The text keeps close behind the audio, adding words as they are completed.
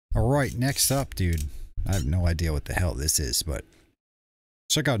Alright, next up, dude. I have no idea what the hell this is, but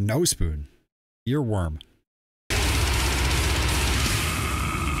check out Nospun. Earwyrm.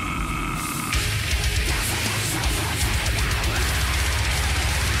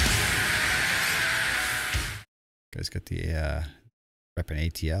 Guys got the reppin'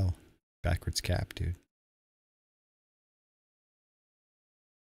 ATL. Backwards cap, dude.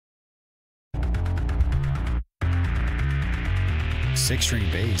 Six-string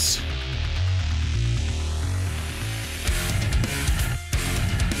bass.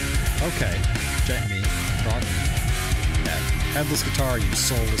 Okay, jet me, rock me. Yeah. Headless guitar, you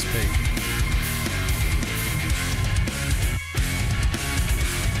soulless pig.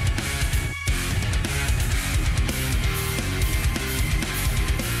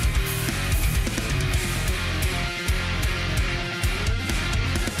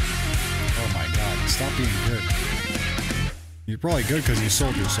 Oh my god, stop being good. You're probably good because you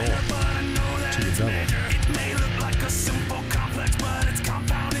sold your soul to the devil.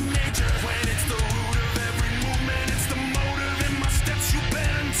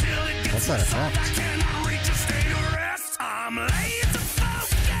 What's that effect?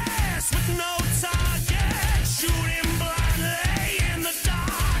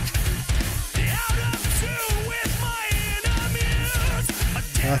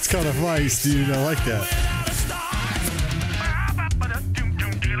 That's kind of nice, dude. I like that.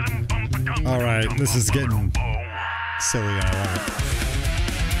 Alright, this is getting silly and I love it.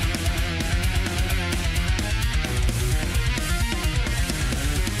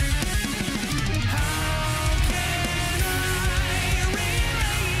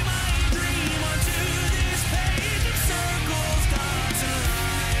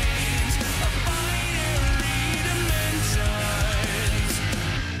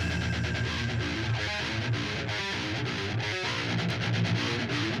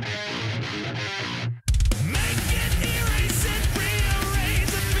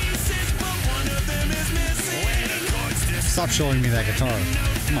 Stop showing me that guitar.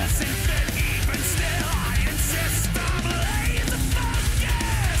 Come on.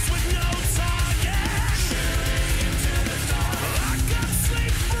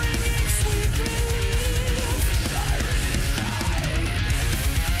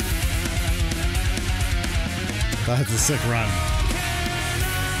 That's a sick run.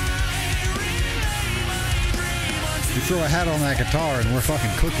 You throw a hat on that guitar and we're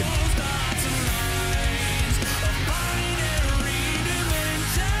fucking cooking.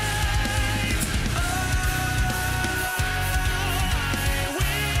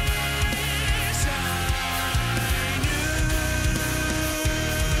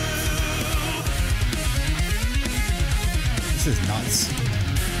 This is nuts.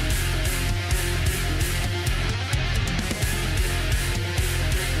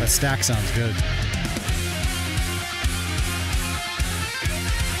 That stack sounds good.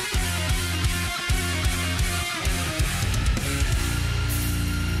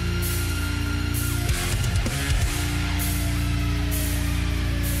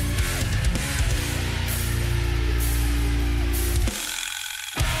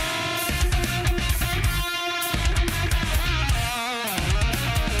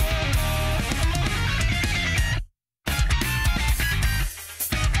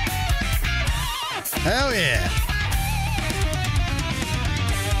 Hell yeah!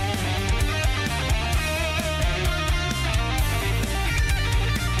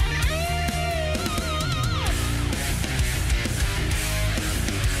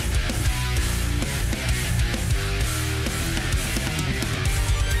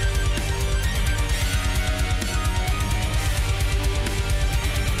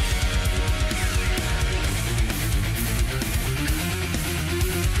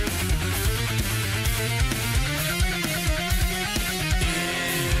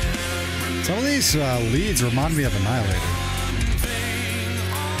 Some of these leads remind me of Annihilator.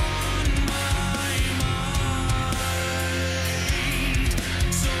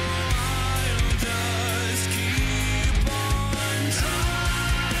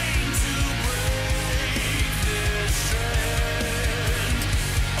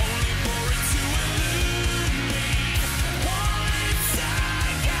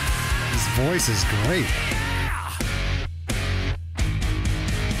 His voice is great.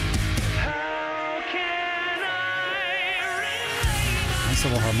 Nice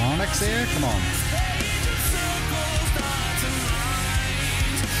little harmonics there. Come on.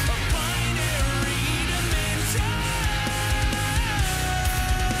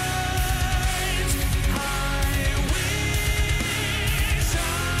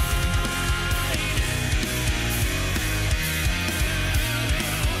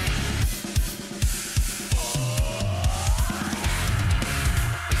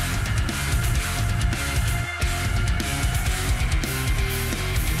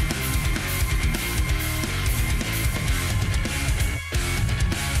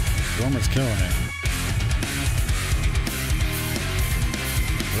 Drummer's killing it.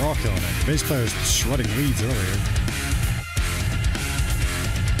 They're all killing it. The bass player's shredding leads earlier.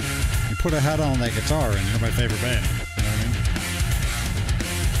 You put a hat on that guitar and you're my favorite band. You know what I mean?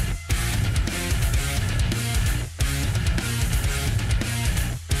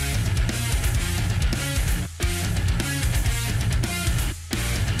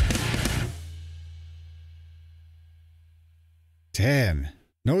 Damn.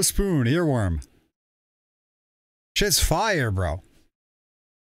 Nospūn, Earwyrm. Shit's fire, bro.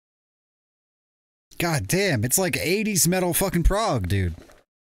 God damn, it's like 80s metal fucking prog, dude.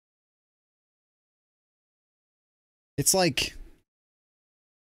 It's like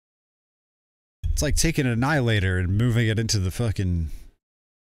taking an Annihilator and moving it into the fucking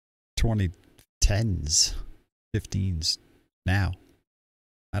 2010s, 15s now.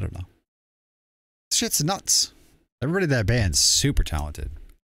 I don't know. This shit's nuts. Everybody in that band's super talented.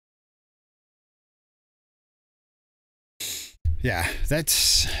 Yeah,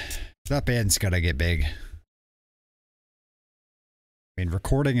 that band's gotta get big. I mean,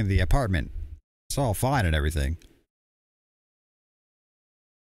 recording in the apartment, it's all fine and everything.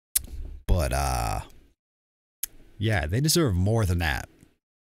 But, yeah, they deserve more than that,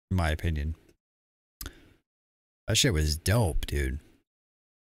 in my opinion. That shit was dope, dude.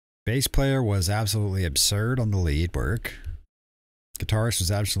 Bass player was absolutely absurd on the lead work. Guitarist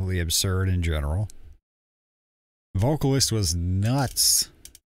was absolutely absurd in general. Vocalist was nuts.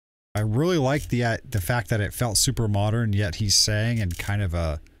 I really liked the fact that it felt super modern, yet he sang in kind of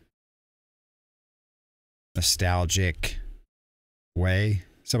a nostalgic way.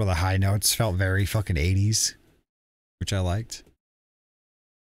 Some of the high notes felt very fucking 80s, which I liked.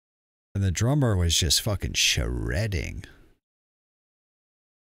 And the drummer was just fucking shredding.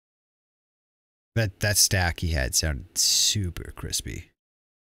 That stack he had sounded super crispy.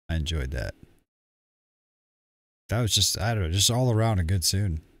 I enjoyed that. That was just, I don't know, just all around a good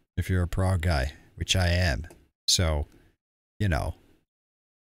tune. If you're a prog guy, which I am. So, you know.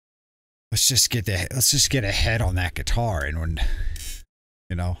 Let's just get ahead on that guitar, and when,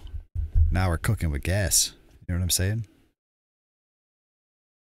 you know, now we're cooking with gas. You know what I'm saying?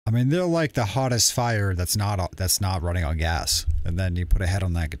 I mean, they're like the hottest fire that's not running on gas. And then you put a head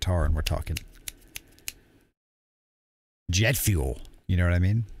on that guitar and we're talking jet fuel. You know what I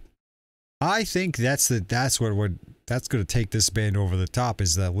mean? I think that's going to take this band over the top,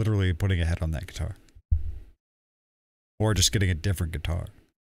 is literally putting a head on that guitar. Or just getting a different guitar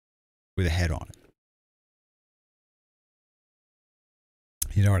with a head on it.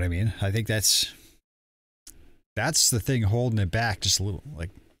 You know what I mean? I think that's the thing holding it back just a little, like,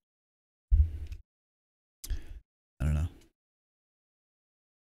 I don't know.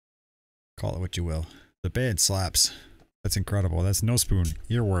 Call it what you will. The band slaps. That's incredible. That's Nospun,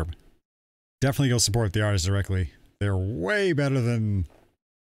 Earwyrm. Definitely go support the artist directly. They're way better than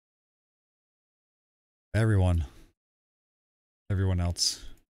everyone else.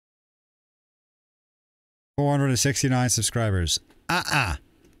 469 subscribers.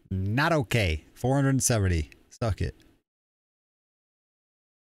 Not okay. 470. Suck it.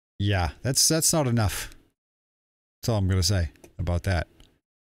 Yeah, that's not enough. That's all I'm gonna say about that.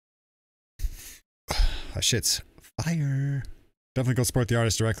 That shit's fire. Definitely go support the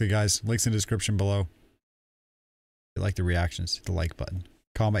artist directly, guys. Links in the description below. If you like the reactions, hit the like button.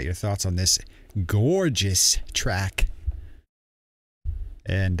 Comment your thoughts on this gorgeous track.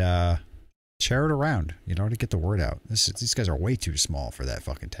 And share it around, you know, to get the word out. These guys are way too small for that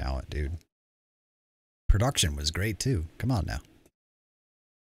fucking talent, dude. Production was great too. Come on now.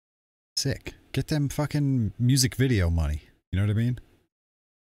 Sick. Get them fucking music video money. You know what I mean?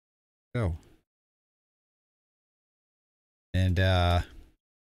 Go. And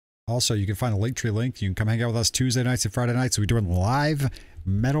also, you can find a Linktree link. You can come hang out with us Tuesday nights and Friday nights. We're doing live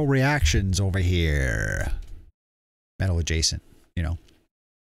metal reactions over here. Metal adjacent, you know.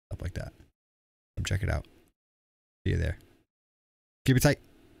 Stuff like that. Come check it out. See you there. Keep it tight.